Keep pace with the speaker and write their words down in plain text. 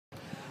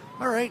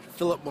All right,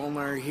 Philip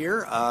Molnar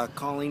here,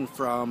 calling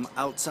from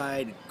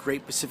outside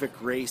Great Pacific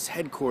Race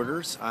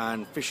headquarters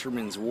on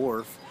Fisherman's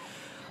Wharf.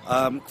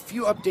 A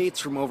few updates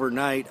from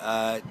overnight.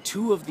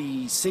 Two of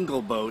the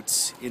single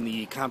boats in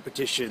the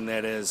competition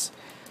that has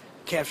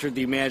captured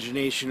the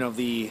imagination of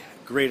the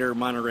greater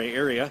Monterey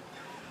area.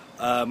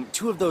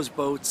 Two of those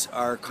boats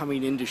are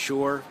coming into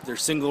shore. They're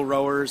single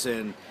rowers,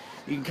 and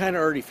you can kind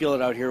of already feel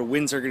it out here.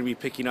 Winds are going to be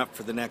picking up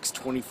for the next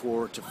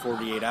 24 to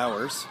 48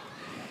 hours.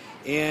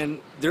 And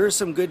there is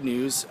some good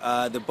news.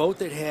 The boat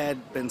that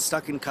had been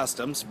stuck in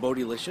customs,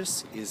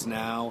 Boatylicious, is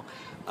now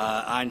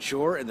on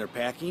shore, and they're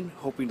packing,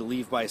 hoping to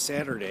leave by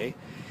Saturday.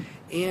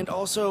 And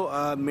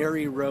also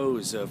Mary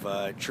Rose of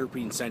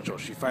Chirping Central.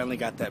 She finally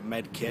got that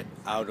med kit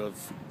out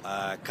of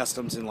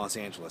customs in Los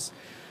Angeles.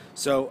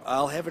 So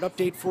I'll have an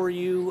update for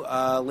you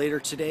later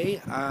today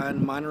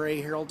on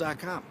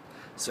MontereyHerald.com.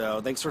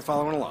 So thanks for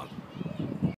following along.